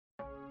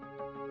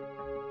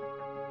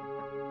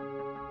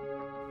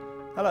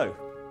Hello,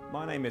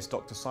 my name is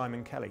Dr.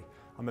 Simon Kelley.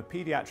 I'm a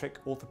paediatric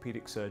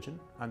orthopaedic surgeon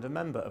and a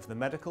member of the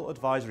Medical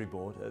Advisory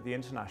Board at the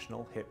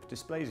International Hip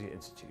Dysplasia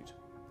Institute.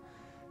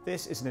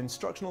 This is an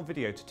instructional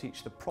video to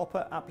teach the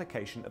proper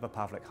application of a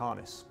Pavlik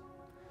harness.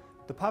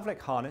 The Pavlik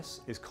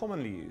harness is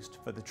commonly used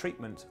for the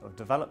treatment of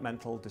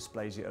developmental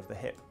dysplasia of the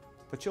hip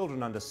for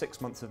children under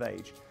 6 months of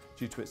age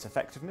due to its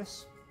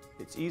effectiveness,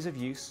 its ease of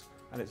use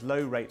and its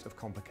low rate of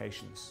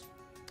complications.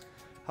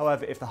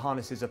 However, if the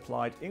harness is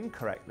applied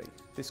incorrectly,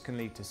 this can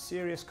lead to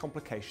serious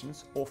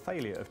complications or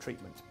failure of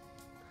treatment.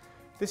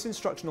 This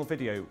instructional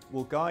video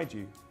will guide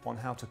you on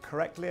how to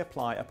correctly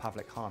apply a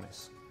Pavlik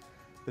harness.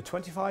 The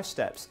 25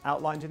 steps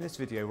outlined in this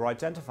video were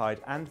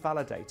identified and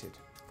validated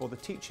for the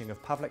teaching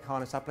of Pavlik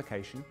harness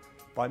application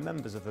by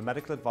members of the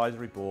Medical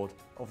Advisory Board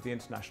of the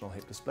International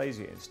Hip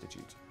Dysplasia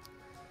Institute.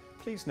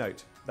 Please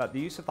note that the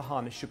use of the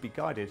harness should be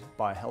guided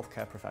by a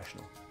healthcare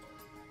professional.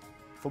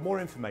 For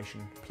more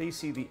information, please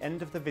see the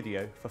end of the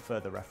video for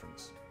further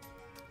reference.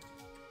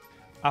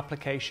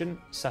 Application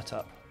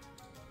setup.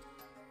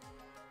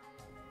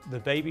 The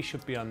baby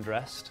should be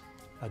undressed.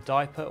 A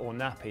diaper or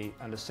nappy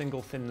and a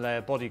single thin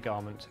layer body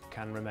garment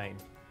can remain.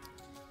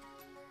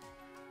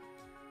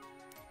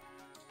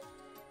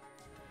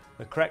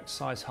 The correct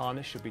size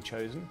harness should be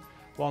chosen.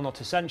 While not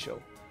essential,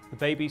 the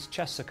baby's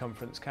chest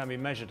circumference can be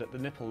measured at the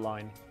nipple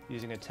line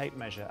using a tape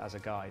measure as a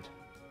guide.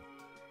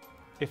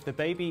 If the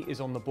baby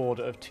is on the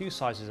border of two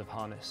sizes of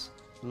harness,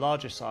 the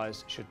larger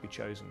size should be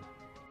chosen.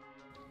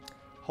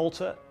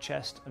 Halter,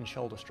 chest and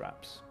shoulder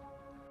straps.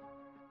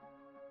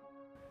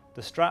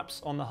 The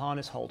straps on the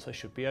harness halter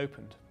should be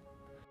opened.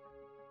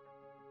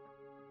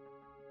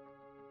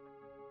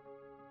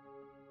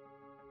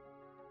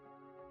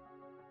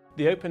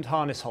 The opened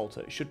harness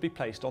halter should be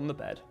placed on the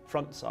bed,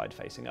 front side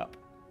facing up.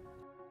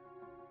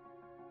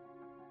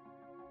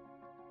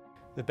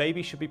 The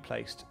baby should be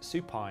placed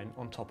supine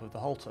on top of the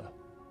halter.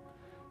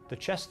 The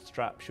chest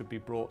strap should be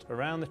brought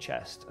around the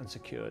chest and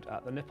secured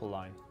at the nipple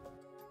line.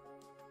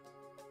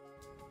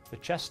 The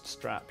chest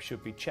strap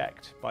should be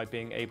checked by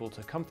being able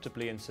to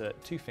comfortably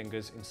insert 2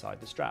 fingers inside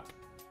the strap.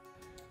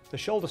 The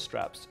shoulder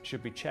straps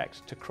should be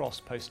checked to cross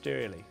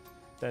posteriorly,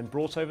 then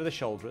brought over the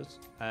shoulders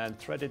and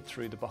threaded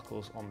through the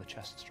buckles on the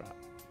chest strap.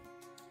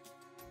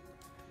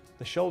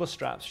 The shoulder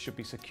straps should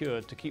be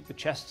secured to keep the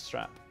chest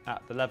strap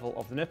at the level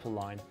of the nipple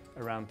line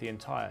around the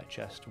entire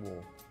chest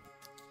wall.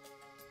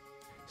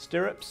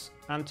 Stirrups,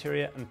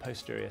 anterior and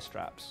posterior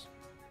straps.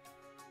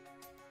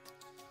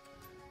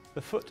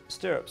 The foot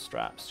stirrup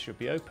straps should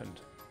be opened.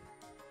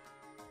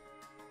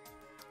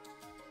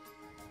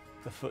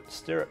 The foot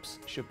stirrups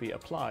should be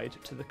applied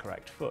to the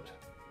correct foot.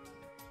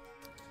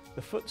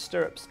 The foot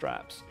stirrup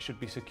straps should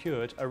be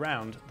secured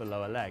around the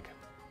lower leg.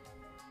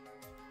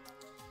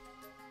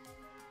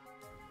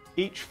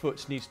 Each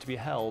foot needs to be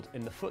held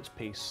in the foot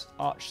piece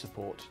arch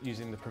support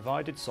using the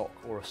provided sock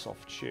or a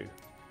soft shoe.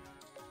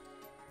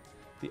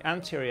 The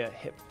anterior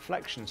hip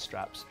flexion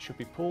straps should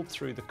be pulled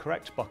through the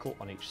correct buckle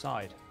on each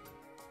side.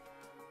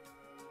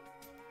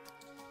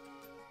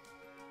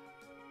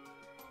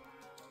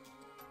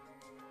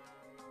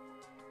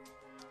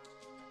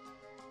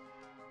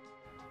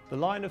 The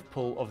line of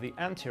pull of the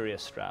anterior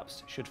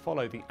straps should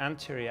follow the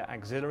anterior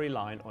axillary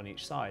line on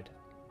each side.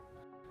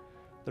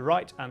 The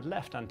right and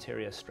left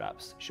anterior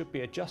straps should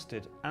be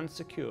adjusted and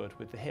secured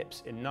with the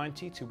hips in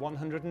 90 to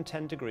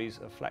 110 degrees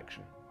of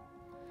flexion.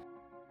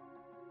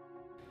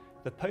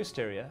 The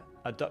posterior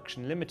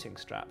adduction limiting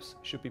straps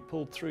should be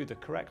pulled through the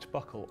correct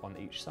buckle on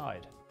each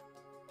side.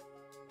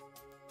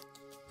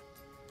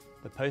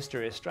 The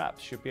posterior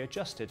straps should be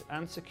adjusted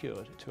and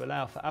secured to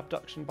allow for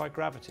abduction by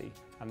gravity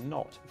and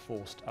not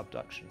forced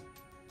abduction.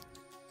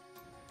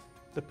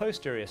 The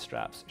posterior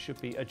straps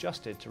should be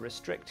adjusted to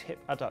restrict hip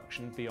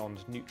adduction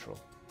beyond neutral.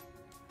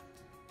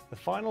 The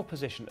final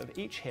position of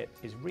each hip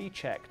is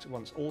rechecked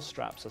once all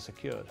straps are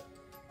secured.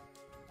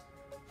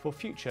 For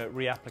future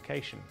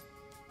reapplication,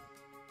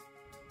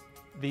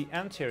 the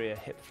anterior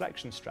hip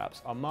flexion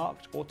straps are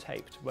marked or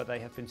taped where they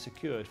have been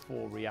secured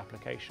for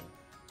reapplication.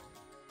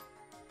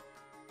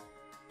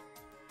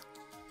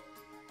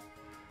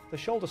 The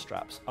shoulder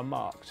straps are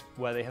marked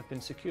where they have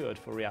been secured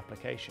for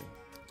reapplication.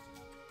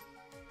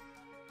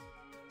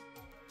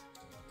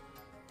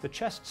 The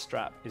chest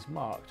strap is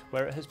marked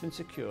where it has been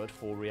secured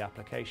for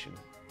reapplication.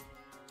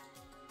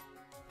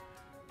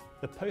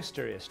 The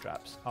posterior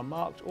straps are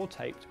marked or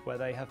taped where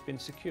they have been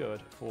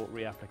secured for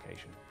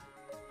reapplication.